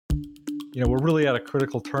we're really at a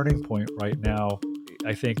critical turning point right now,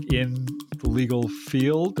 I think, in the legal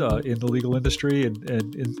field, in the legal industry,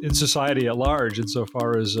 and in society at large,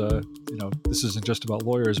 insofar as, this isn't just about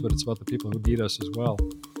lawyers, but it's about the people who need us as well.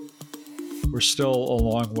 We're still a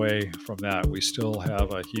long way from that. We still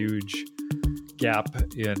have a huge gap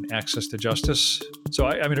in access to justice. So,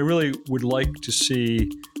 I really would like to see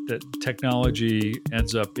that technology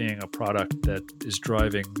ends up being a product that is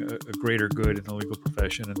driving a greater good in the legal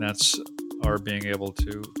profession, and that's our being able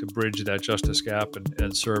to bridge that justice gap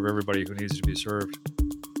and serve everybody who needs to be served.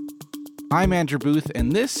 I'm Andrew Booth,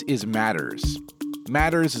 and this is Matters.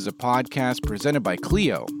 Matters is a podcast presented by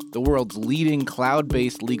Clio, the world's leading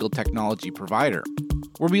cloud-based legal technology provider,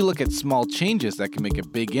 where we look at small changes that can make a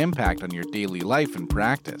big impact on your daily life and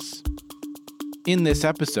practice. In this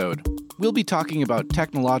episode, we'll be talking about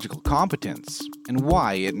technological competence and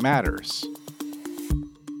why it matters.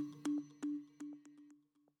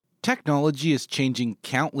 Technology is changing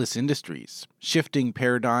countless industries, shifting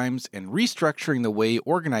paradigms, and restructuring the way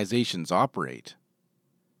organizations operate.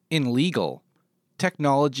 In legal,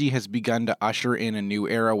 technology has begun to usher in a new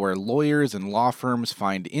era where lawyers and law firms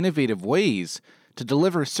find innovative ways to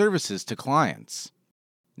deliver services to clients.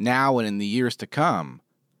 Now and in the years to come,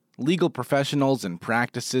 legal professionals and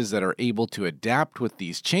practices that are able to adapt with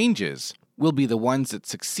these changes will be the ones that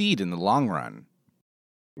succeed in the long run.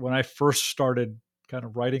 When I first started kind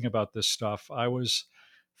of writing about this stuff, I was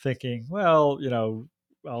thinking, well,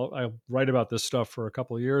 I'll write about this stuff for a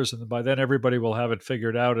couple of years, and by then everybody will have it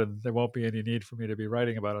figured out, and there won't be any need for me to be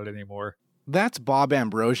writing about it anymore. That's Bob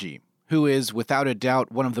Ambrogi, who is, without a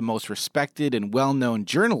doubt, one of the most respected and well-known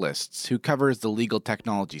journalists who covers the legal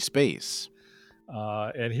technology space.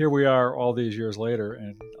 And here we are all these years later,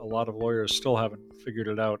 and a lot of lawyers still haven't figured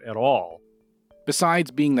it out at all.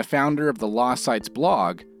 Besides being the founder of the Law Sites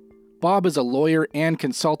blog, Bob is a lawyer and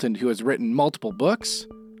consultant who has written multiple books,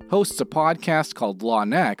 hosts a podcast called Law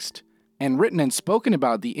Next, and written and spoken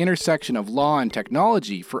about the intersection of law and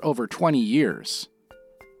technology for over 20 years.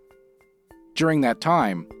 During that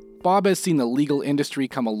time, Bob has seen the legal industry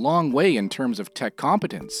come a long way in terms of tech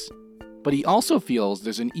competence, but he also feels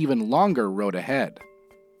there's an even longer road ahead.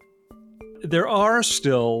 There are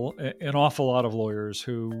still an awful lot of lawyers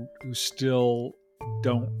who still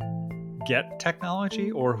don't get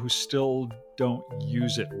technology or who still don't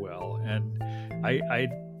use it well, and I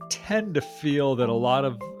tend to feel that a lot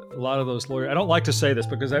of those lawyers, I don't like to say this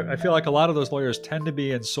because I feel like a lot of those lawyers tend to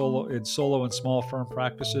be in solo and small firm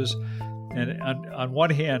practices. And on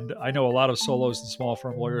one hand, I know a lot of solos and small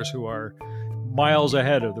firm lawyers who are miles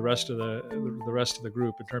ahead of the rest of the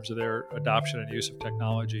group in terms of their adoption and use of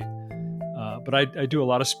technology. But I do a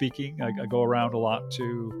lot of speaking. I go around a lot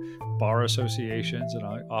to bar associations, and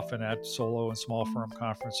I often at solo and small firm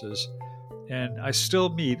conferences. And I still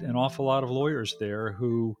meet an awful lot of lawyers there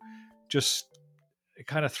who just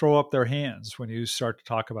kind of throw up their hands when you start to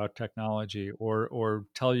talk about technology, or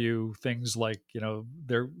tell you things like,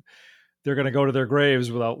 they're going to go to their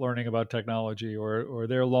graves without learning about technology, or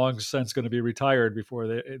they're long since going to be retired before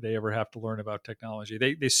they ever have to learn about technology.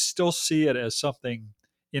 They still see it as something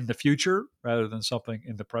in the future rather than something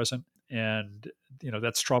in the present. And,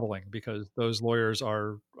 that's troubling because those lawyers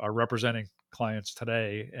are representing clients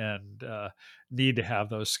today and need to have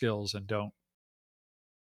those skills and don't.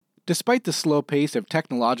 Despite the slow pace of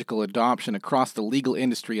technological adoption across the legal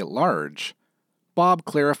industry at large, Bob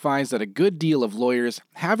clarifies that a good deal of lawyers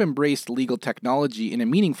have embraced legal technology in a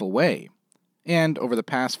meaningful way, and over the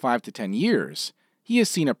past 5 to 10 years, he has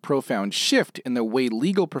seen a profound shift in the way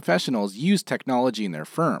legal professionals use technology in their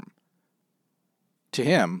firm. To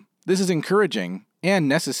him, this is encouraging and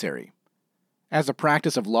necessary. As the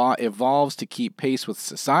practice of law evolves to keep pace with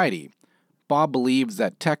society, Bob believes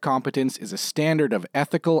that tech competence is a standard of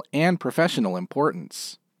ethical and professional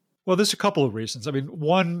importance. Well, there's a couple of reasons.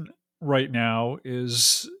 One right now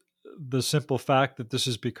is the simple fact that this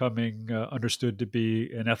is becoming understood to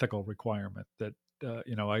be an ethical requirement. That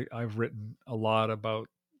I've written a lot about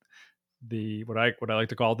what I like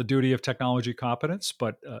to call the duty of technology competence,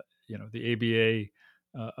 but the ABA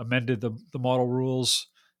amended the model rules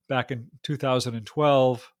back in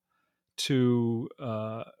 2012 to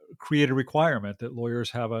create a requirement that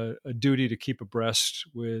lawyers have a duty to keep abreast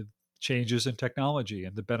with changes in technology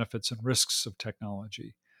and the benefits and risks of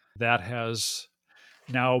technology. That has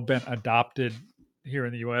now been adopted here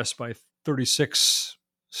in the U.S. by 36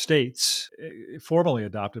 states, formally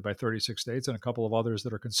adopted by 36 states, and a couple of others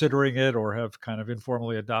that are considering it or have kind of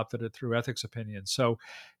informally adopted it through ethics opinions. So,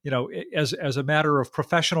 as a matter of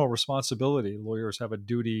professional responsibility, lawyers have a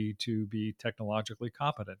duty to be technologically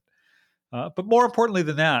competent. But more importantly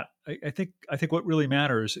than that, I think what really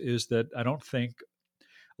matters is that I don't think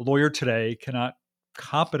a lawyer today cannot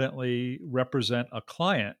competently represent a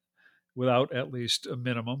client without at least a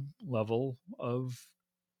minimum level of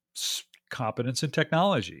competence in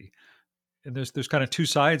technology. And there's kind of two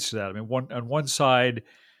sides to that. I mean, on one side,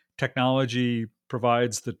 technology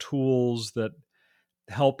provides the tools that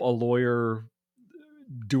help a lawyer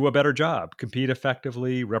do a better job, compete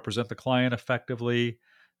effectively, represent the client effectively,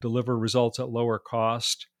 deliver results at lower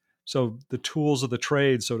cost. So the tools of the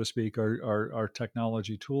trade, so to speak, are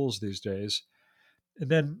technology tools these days. And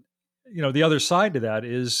then, the other side to that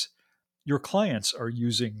is your clients are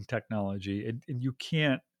using technology, and you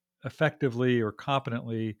can't effectively or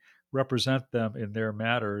competently represent them in their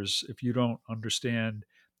matters if you don't understand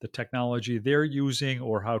the technology they're using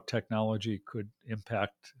or how technology could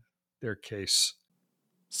impact their case.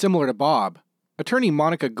 Similar to Bob, attorney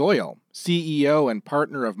Monica Goyle, CEO and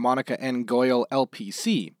partner of Monica N. Goyle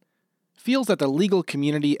LPC, feels that the legal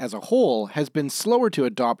community as a whole has been slower to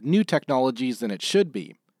adopt new technologies than it should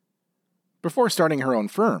be. Before starting her own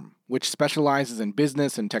firm, which specializes in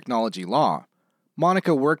business and technology law,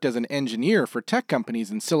 Monica worked as an engineer for tech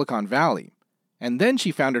companies in Silicon Valley, and then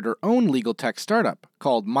she founded her own legal tech startup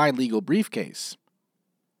called My Legal Briefcase.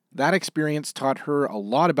 That experience taught her a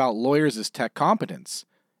lot about lawyers' tech competence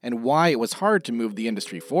and why it was hard to move the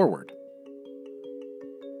industry forward.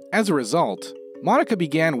 As a result, Monica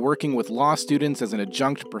began working with law students as an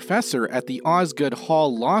adjunct professor at the Osgoode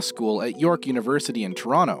Hall Law School at York University in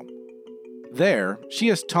Toronto. There, she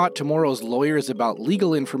has taught tomorrow's lawyers about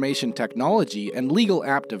legal information technology and legal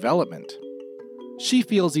app development. She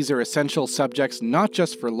feels these are essential subjects not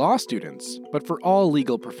just for law students, but for all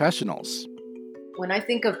legal professionals. When I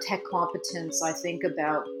think of tech competence, I think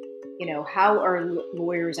about, how are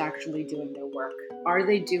lawyers actually doing their work? Are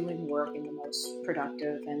they doing work in the most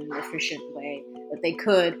productive and efficient way that they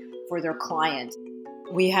could for their client?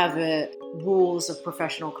 We have rules of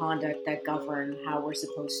professional conduct that govern how we're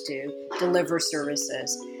supposed to deliver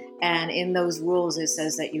services. And in those rules, it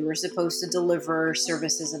says that you are supposed to deliver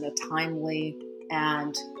services in a timely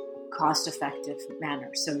and cost-effective manner.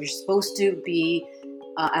 So you're supposed to be,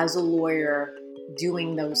 as a lawyer,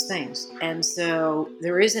 doing those things. And so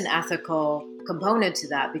there is an ethical component to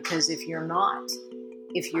that, because if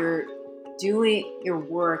you're doing your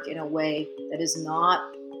work in a way that is not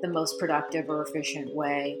the most productive or efficient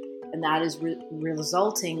way, and that is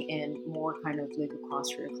resulting in more kind of legal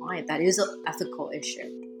costs for your client, that is an ethical issue.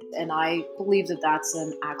 And I believe that that's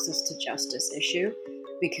an access to justice issue,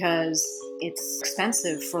 because it's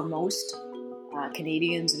expensive for most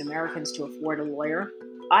Canadians and Americans to afford a lawyer.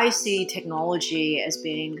 I see technology as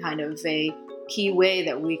being kind of a key way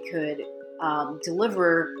that we could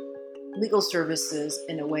deliver legal services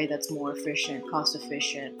in a way that's more efficient, cost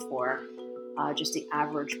efficient for just the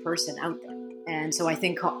average person out there. And so I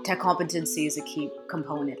think tech competency is a key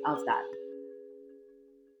component of that.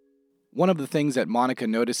 One of the things that Monica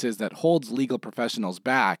notices that holds legal professionals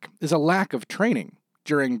back is a lack of training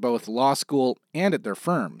during both law school and at their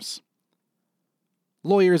firms.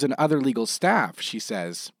 Lawyers and other legal staff, she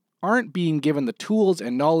says, aren't being given the tools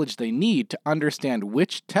and knowledge they need to understand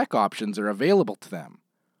which tech options are available to them,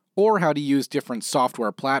 or how to use different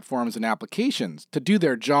software platforms and applications to do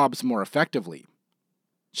their jobs more effectively.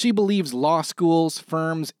 She believes law schools,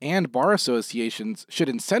 firms, and bar associations should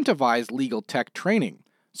incentivize legal tech training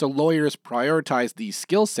so lawyers prioritize these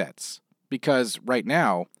skill sets, because right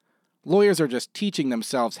now, lawyers are just teaching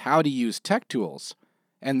themselves how to use tech tools,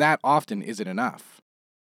 and that often isn't enough.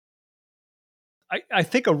 I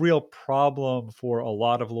think a real problem for a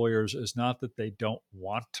lot of lawyers is not that they don't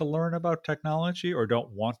want to learn about technology or don't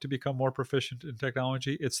want to become more proficient in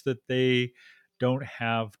technology. It's that they don't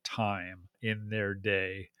have time in their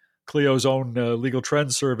day. Clio's own legal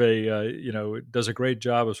trends survey, does a great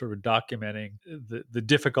job of sort of documenting the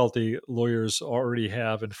difficulty lawyers already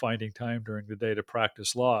have in finding time during the day to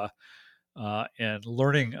practice law. And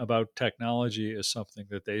learning about technology is something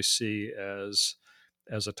that they see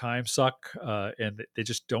as a time suck, and they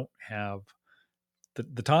just don't have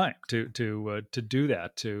the time to do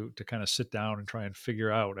that, to kind of sit down and try and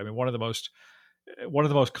figure out. I mean, one of the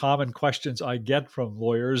most common questions I get from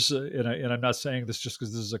lawyers, and I'm not saying this just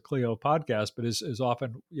because this is a Clio podcast, but is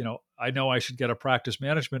often, I know I should get a practice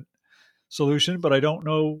management solution, but I don't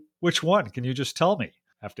know which one. Can you just tell me?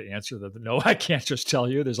 I have to answer that. No, I can't just tell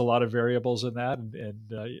you. There's a lot of variables in that, and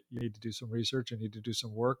you need to do some research, you need to do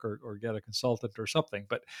some work, or get a consultant or something.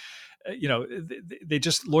 But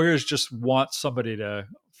lawyers just want somebody to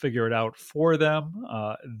figure it out for them.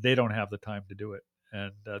 They don't have the time to do it,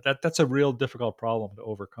 and that's a real difficult problem to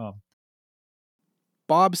overcome.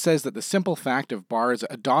 Bob says that the simple fact of bars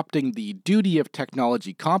adopting the duty of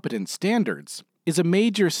technology competence standards is a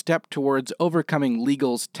major step towards overcoming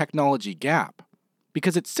legal's technology gap,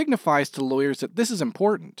 because it signifies to lawyers that this is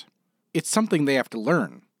important. It's something they have to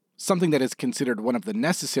learn, something that is considered one of the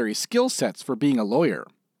necessary skill sets for being a lawyer.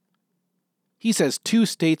 He says 2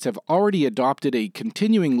 states have already adopted a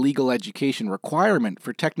continuing legal education requirement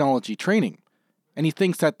for technology training, and he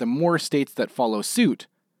thinks that the more states that follow suit,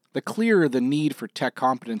 the clearer the need for tech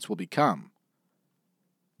competence will become.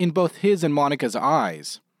 In both his and Monica's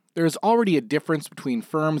eyes, there is already a difference between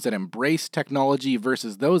firms that embrace technology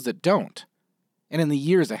versus those that don't, and in the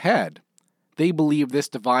years ahead, they believe this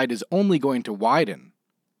divide is only going to widen.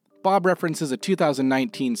 Bob references a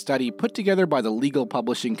 2019 study put together by the legal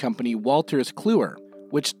publishing company Wolters Kluwer,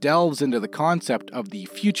 which delves into the concept of the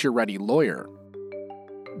future-ready lawyer.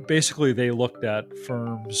 Basically, they looked at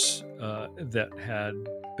firms that had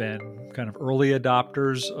been kind of early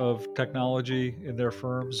adopters of technology in their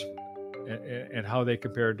firms and how they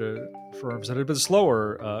compared to firms that had been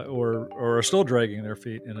slower or are still dragging their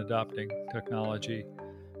feet in adopting technology.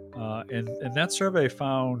 And that survey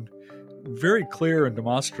found very clear and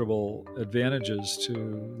demonstrable advantages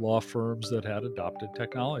to law firms that had adopted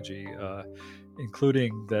technology,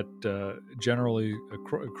 including that generally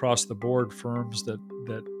across the board, firms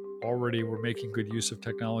that already were making good use of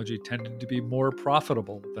technology tended to be more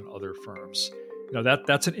profitable than other firms.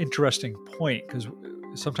 That's an interesting point, because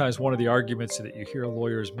sometimes one of the arguments that you hear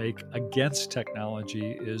lawyers make against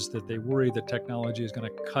technology is that they worry that technology is going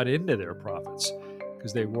to cut into their profits,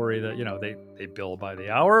 because they worry that they bill by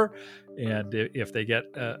the hour, and if they get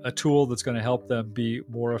a tool that's going to help them be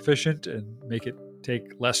more efficient and make it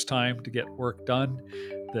take less time to get work done,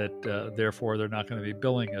 that therefore they're not going to be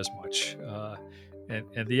billing as much.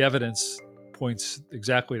 And the evidence points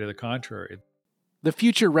exactly to the contrary. The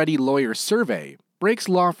Future Ready Lawyer Survey breaks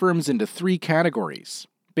law firms into 3 categories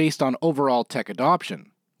based on overall tech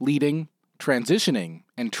adoption: leading, transitioning,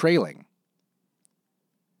 and trailing.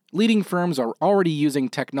 Leading firms are already using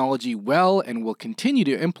technology well and will continue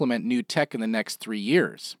to implement new tech in the next 3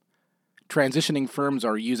 years. Transitioning firms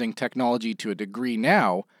are using technology to a degree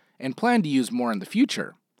now and plan to use more in the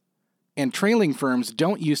future. And trailing firms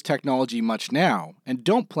don't use technology much now and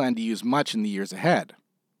don't plan to use much in the years ahead.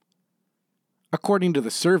 According to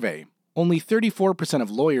the survey, only 34%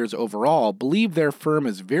 of lawyers overall believe their firm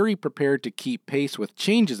is very prepared to keep pace with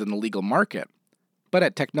changes in the legal market. But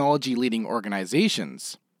at technology-leading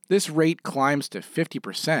organizations, this rate climbs to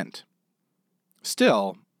 50%.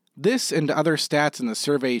 Still, this and other stats in the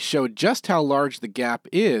survey show just how large the gap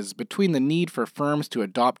is between the need for firms to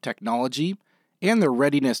adopt technology and their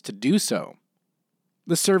readiness to do so.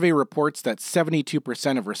 The survey reports that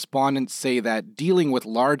 72% of respondents say that dealing with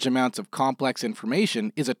large amounts of complex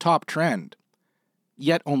information is a top trend,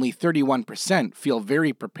 yet only 31% feel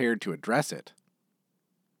very prepared to address it.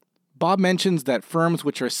 Bob mentions that firms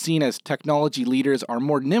which are seen as technology leaders are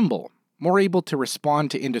more nimble, more able to respond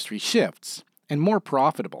to industry shifts, and more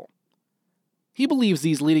profitable. He believes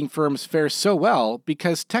these leading firms fare so well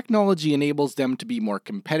because technology enables them to be more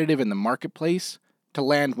competitive in the marketplace, to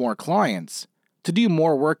land more clients, to do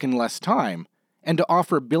more work in less time, and to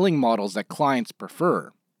offer billing models that clients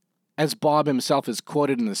prefer. As Bob himself is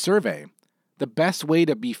quoted in the survey, the best way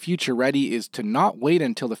to be future ready is to not wait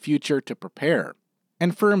until the future to prepare.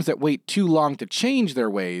 And firms that wait too long to change their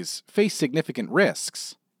ways face significant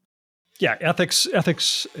risks. Yeah, ethics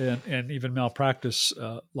and even malpractice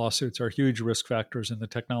lawsuits are huge risk factors in the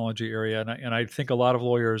technology area. And I think a lot of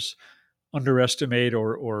lawyers underestimate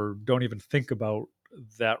or don't even think about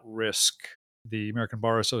that risk. The American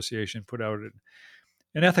Bar Association put out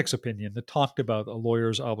an ethics opinion that talked about a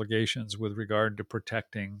lawyer's obligations with regard to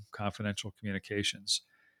protecting confidential communications.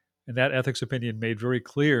 And that ethics opinion made very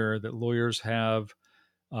clear that lawyers have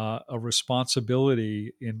a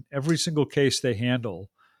responsibility in every single case they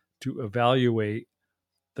handle to evaluate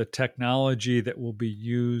the technology that will be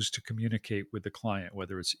used to communicate with the client,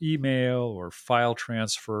 whether it's email or file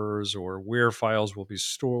transfers or where files will be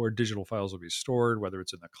stored, digital files will be stored, whether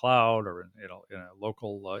it's in the cloud or in a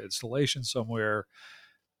local installation somewhere.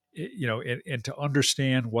 And to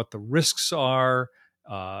understand what the risks are,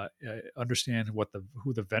 understand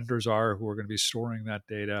who the vendors are who are going to be storing that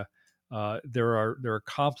data. There are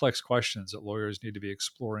complex questions that lawyers need to be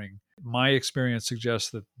exploring. My experience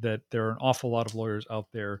suggests that there are an awful lot of lawyers out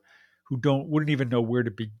there who wouldn't even know where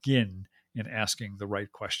to begin in asking the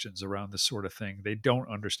right questions around this sort of thing. They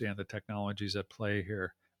don't understand the technologies at play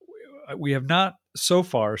here. We have not so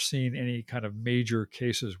far seen any kind of major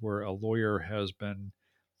cases where a lawyer has been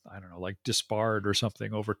I don't know, like disbarred or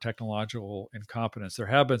something over technological incompetence. There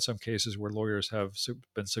have been some cases where lawyers have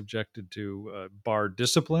been subjected to bar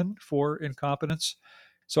discipline for incompetence.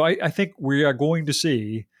 So I think we are going to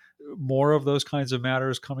see more of those kinds of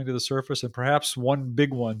matters coming to the surface, and perhaps one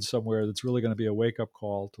big one somewhere that's really going to be a wake-up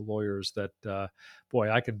call to lawyers that, boy,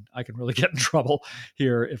 I can really get in trouble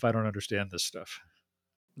here if I don't understand this stuff.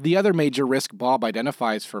 The other major risk Bob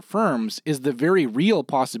identifies for firms is the very real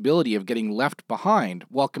possibility of getting left behind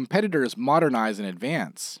while competitors modernize and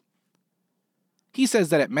advance. He says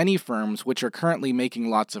that at many firms which are currently making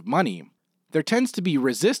lots of money, there tends to be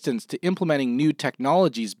resistance to implementing new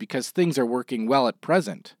technologies because things are working well at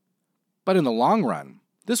present. But in the long run,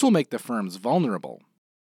 this will make the firms vulnerable.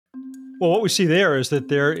 Well, what we see there is that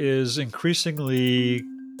there is increasingly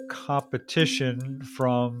competition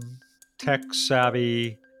from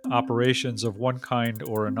tech-savvy operations of one kind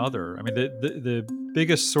or another. I mean, the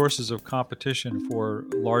biggest sources of competition for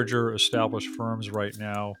larger established firms right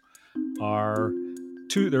now are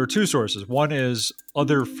two. There are two sources. One is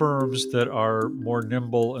other firms that are more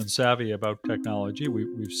nimble and savvy about technology.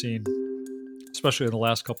 We've seen, especially in the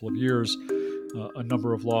last couple of years, a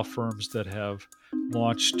number of law firms that have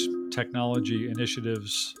launched technology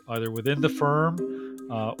initiatives either within the firm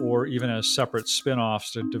or even as separate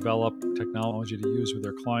spin-offs to develop technology to use with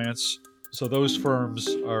their clients. So those firms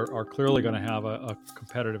are clearly going to have a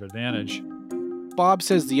competitive advantage. Bob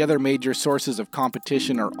says the other major sources of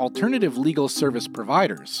competition are alternative legal service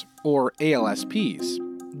providers, or ALSPs.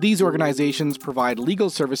 These organizations provide legal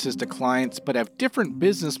services to clients but have different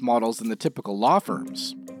business models than the typical law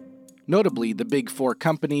firms. Notably, the big four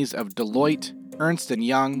companies of Deloitte, Ernst &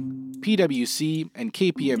 Young, PwC, and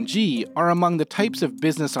KPMG are among the types of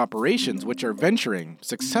business operations which are venturing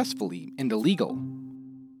successfully into legal.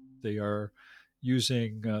 They are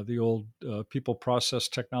using the old people process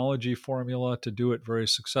technology formula to do it very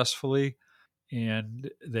successfully, and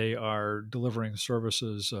they are delivering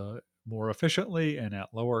services more efficiently and at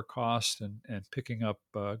lower cost and picking up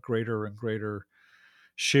greater and greater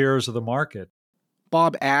shares of the market.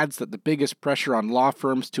 Bob adds that the biggest pressure on law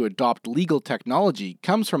firms to adopt legal technology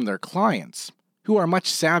comes from their clients, who are much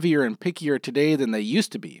savvier and pickier today than they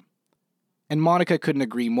used to be. And Monica couldn't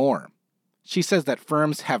agree more. She says that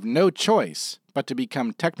firms have no choice but to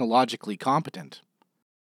become technologically competent.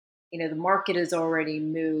 The market has already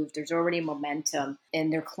moved, there's already momentum,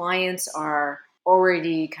 and their clients are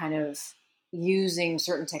already kind of using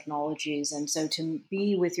certain technologies. And so to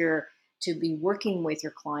be working with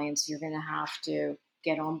your clients, you're going to have to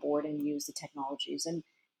get on board and use the technologies. And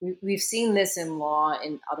we've seen this in law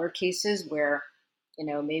in other cases where,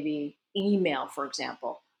 maybe email, for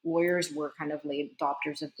example, lawyers were kind of late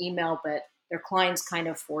adopters of email, but their clients kind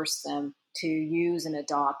of forced them to use and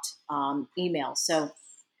adopt email. So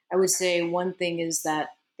I would say one thing is that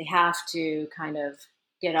they have to kind of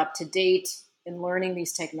get up to date in learning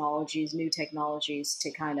these technologies, new technologies,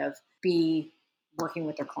 to kind of be working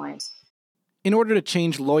with their clients. In order to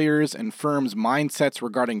change lawyers' and firms' mindsets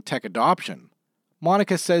regarding tech adoption,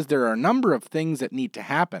 Monica says there are a number of things that need to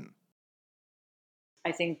happen.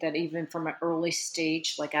 I think that even from an early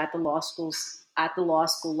stage, like at the law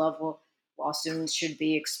school level, law students should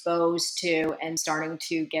be exposed to and starting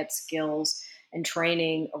to get skills and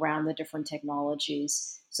training around the different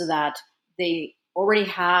technologies so that they already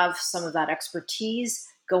have some of that expertise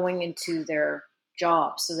going into their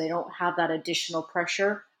job, so they don't have that additional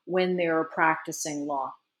pressure when they're practicing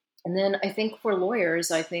law. And then I think for lawyers,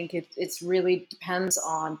 I think it's really depends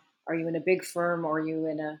on, are you in a big firm or are you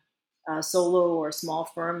in a solo or small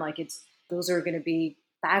firm? Those are going to be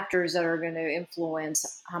factors that are going to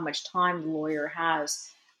influence how much time the lawyer has.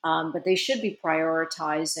 But they should be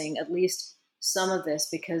prioritizing at least some of this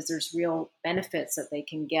because there's real benefits that they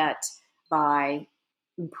can get by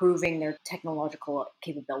improving their technological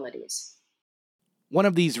capabilities. One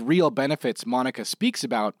of these real benefits Monica speaks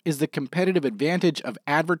about is the competitive advantage of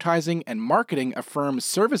advertising and marketing a firm's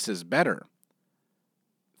services better.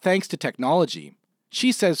 Thanks to technology,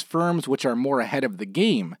 she says firms which are more ahead of the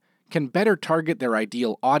game can better target their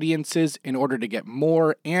ideal audiences in order to get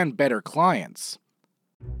more and better clients.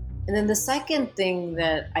 And then the second thing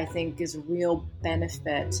that I think is a real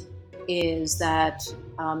benefit is that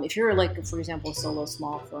if you're for example, a solo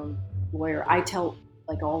small firm lawyer, I tell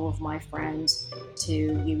all of my friends to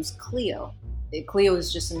use Clio. Clio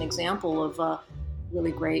is just an example of a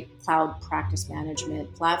really great cloud practice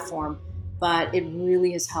management platform, but it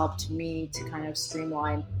really has helped me to kind of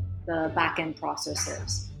streamline the back-end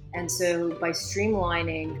processes. And so by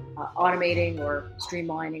streamlining, automating or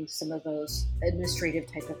streamlining some of those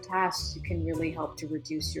administrative type of tasks, you can really help to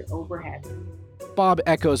reduce your overhead. Bob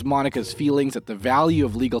echoes Monica's feelings that the value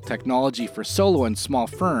of legal technology for solo and small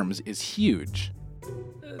firms is huge.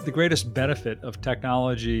 The greatest benefit of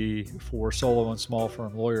technology for solo and small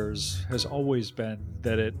firm lawyers has always been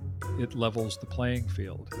that it levels the playing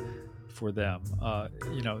field for them.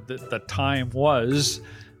 The time was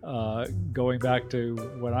going back to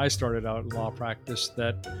when I started out in law practice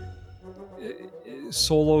that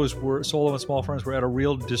solo and small firms were at a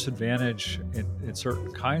real disadvantage in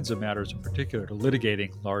certain kinds of matters, in particular to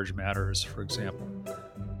litigating large matters, for example.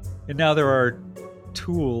 And now there are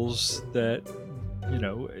tools that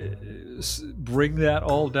bring that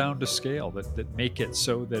all down to scale, that make it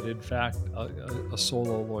so that in fact a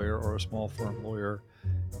solo lawyer or a small firm lawyer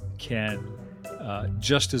can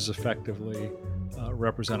just as effectively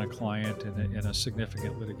represent a client in a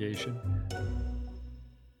significant litigation.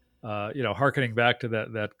 Harkening back to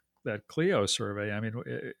that Clio survey, I mean,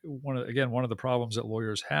 one of the problems that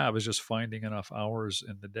lawyers have is just finding enough hours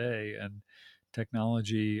in the day, and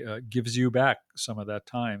technology gives you back some of that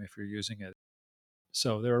time if you're using it.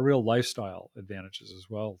 So there are real lifestyle advantages as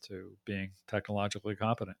well to being technologically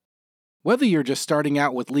competent. Whether you're just starting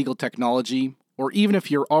out with legal technology, or even if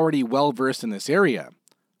you're already well versed in this area,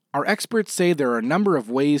 our experts say there are a number of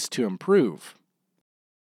ways to improve.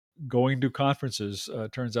 Going to conferences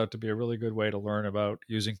turns out to be a really good way to learn about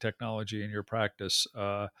using technology in your practice.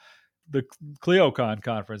 The ClioCon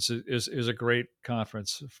conference is a great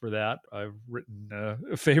conference for that. I've written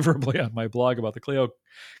favorably on my blog about the Clio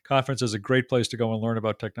conference as a great place to go and learn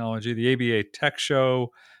about technology. The ABA Tech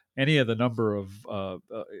Show, any of the number of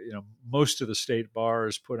most of the state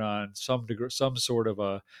bars put on some sort of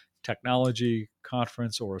a technology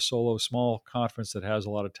conference or a solo small conference that has a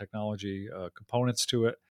lot of technology components to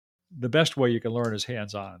it. The best way you can learn is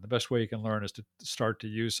hands-on. The best way you can learn is to start to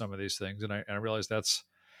use some of these things, and I realize that's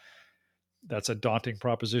a daunting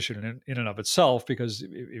proposition in and of itself, because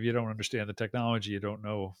if you don't understand the technology, you don't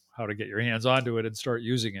know how to get your hands onto it and start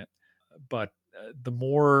using it. But the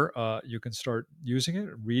more you can start using it,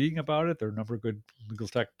 reading about it, there are a number of good legal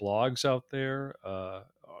tech blogs out there.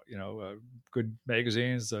 Good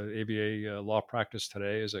magazines. The ABA Law Practice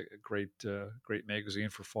Today is a great magazine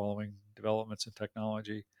for following developments in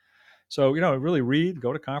technology. So, really read,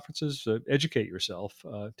 go to conferences, educate yourself,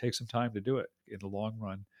 take some time to do it. In the long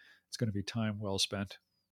run, it's going to be time well spent.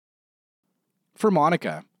 For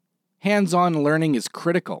Monica, hands-on learning is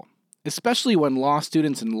critical, especially when law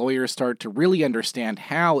students and lawyers start to really understand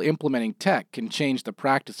how implementing tech can change the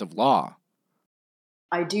practice of law.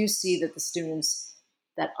 I do see that the students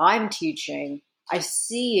that I'm teaching, I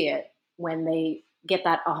see it when they get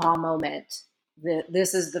that aha moment that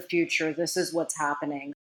this is the future, this is what's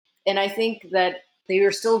happening. And I think that they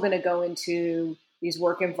are still going to go into these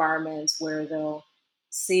work environments where they'll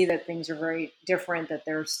see that things are very different, that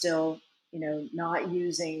they're still, not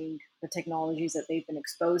using the technologies that they've been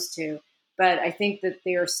exposed to. But I think that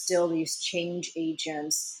they are still these change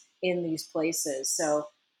agents in these places. So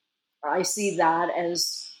I see that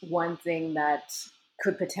as one thing that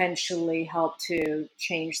could potentially help to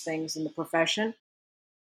change things in the profession.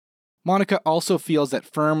 Monica also feels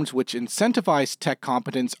that firms which incentivize tech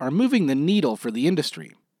competence are moving the needle for the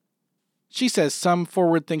industry. She says some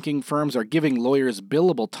forward-thinking firms are giving lawyers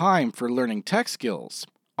billable time for learning tech skills,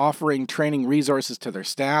 offering training resources to their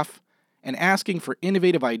staff, and asking for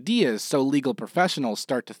innovative ideas so legal professionals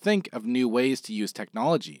start to think of new ways to use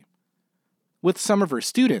technology. With some of her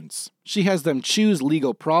students, she has them choose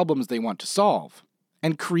legal problems they want to solve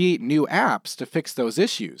and create new apps to fix those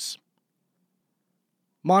issues.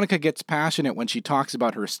 Monica gets passionate when she talks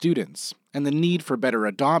about her students and the need for better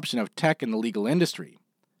adoption of tech in the legal industry.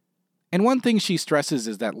 And one thing she stresses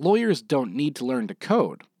is that lawyers don't need to learn to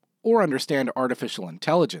code or understand artificial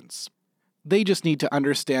intelligence. They just need to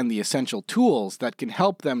understand the essential tools that can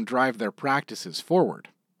help them drive their practices forward.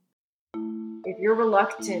 If you're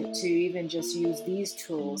reluctant to even just use these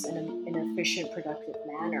tools in an efficient, productive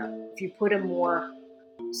manner, if you put a more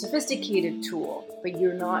sophisticated tool, but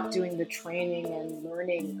you're not doing the training and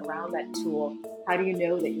learning around that tool, how do you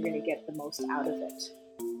know that you're going to get the most out of it?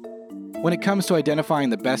 When it comes to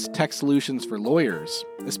identifying the best tech solutions for lawyers,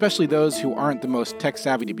 especially those who aren't the most tech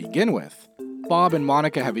savvy to begin with, Bob and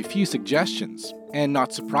Monica have a few suggestions, and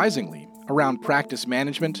not surprisingly, around practice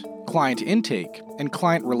management, client intake, and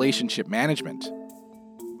client relationship management.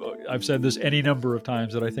 I've said this any number of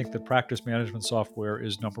times that I think that practice management software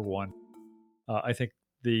is number one. I think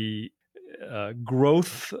the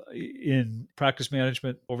growth in practice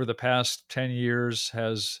management over the past 10 years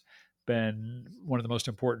has been one of the most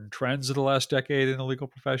important trends of the last decade in the legal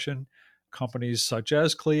profession. Companies such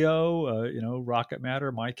as Clio, Rocket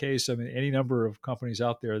Matter, my case, I mean, any number of companies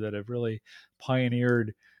out there that have really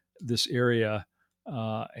pioneered this area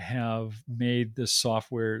have made this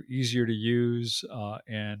software easier to use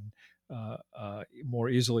and more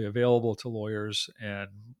easily available to lawyers, and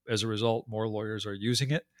as a result, more lawyers are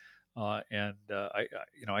using it. I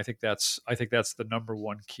think that's the number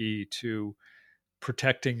one key to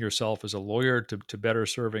protecting yourself as a lawyer, to better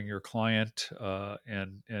serving your client,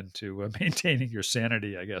 and to maintaining your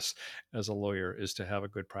sanity, I guess, as a lawyer, is to have a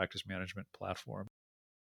good practice management platform.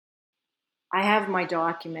 I have my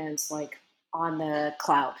documents like on the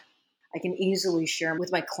cloud. I can easily share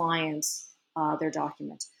with my clients their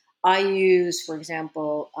documents. I use, for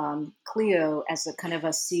example, Clio as a kind of a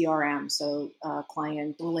CRM, so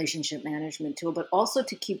client relationship management tool, but also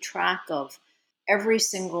to keep track of every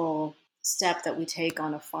single step that we take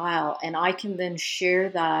on a file. And I can then share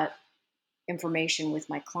that information with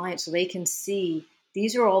my clients so they can see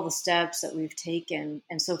these are all the steps that we've taken.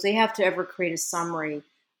 And so if they have to ever create a summary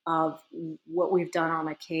of what we've done on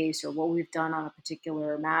a case or what we've done on a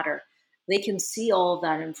particular matter, they can see all of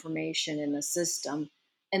that information in the system.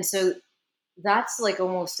 And so that's like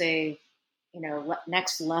almost a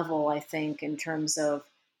next level, I think, in terms of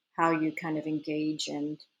how you kind of engage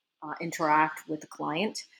and interact with the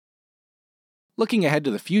client. Looking ahead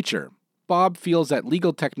to the future, Bob feels that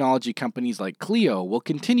legal technology companies like Clio will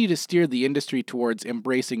continue to steer the industry towards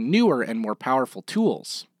embracing newer and more powerful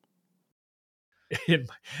tools. In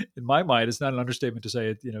my mind, it's not an understatement to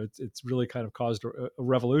say it's really kind of caused a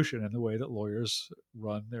revolution in the way that lawyers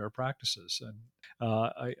run their practices, and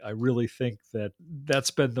I really think that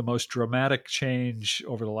that's been the most dramatic change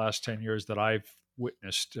over the last 10 years that I've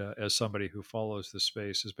witnessed as somebody who follows this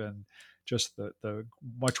space, has been just the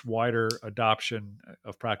much wider adoption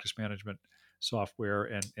of practice management software,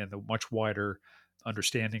 and the much wider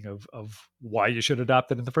understanding of why you should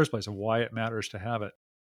adopt it in the first place and why it matters to have it.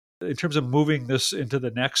 In terms of moving this into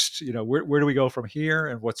the next, where do we go from here,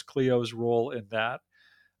 and what's Clio's role in that?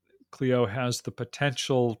 Clio has the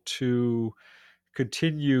potential to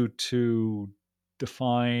continue to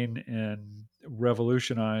define and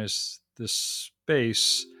revolutionize this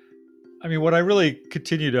space. I mean, what I really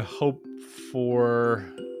continue to hope for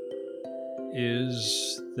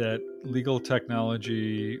is that legal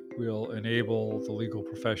technology will enable the legal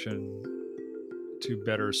profession to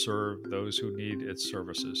better serve those who need its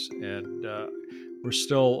services. And we're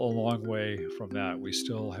still a long way from that. We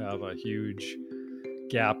still have a huge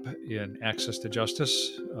gap in access to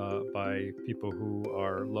justice by people who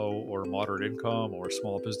are low or moderate income or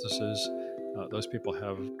small businesses. Those people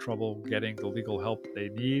have trouble getting the legal help they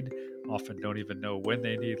need, often don't even know when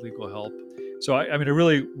they need legal help. So, I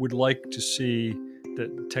really would like to see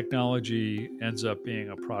that technology ends up being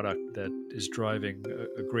a product that is driving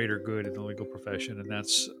a greater good in the legal profession, and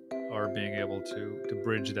that's our being able to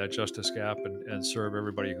bridge that justice gap and serve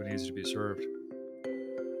everybody who needs to be served.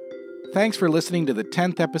 Thanks for listening to the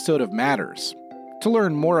 10th episode of Matters. To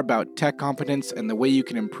learn more about tech competence and the way you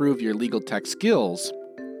can improve your legal tech skills,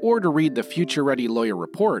 or to read the Future Ready Lawyer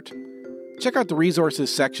Report, check out the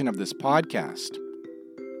resources section of this podcast.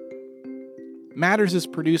 Matters is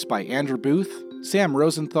produced by Andrew Booth, Sam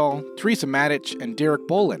Rosenthal, Teresa Matic, and Derek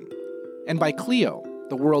Bolin, and by Clio,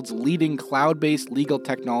 the world's leading cloud-based legal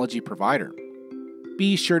technology provider.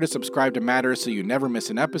 Be sure to subscribe to Matters so you never miss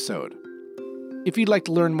an episode. If you'd like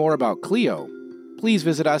to learn more about Clio, please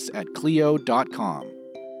visit us at clio.com.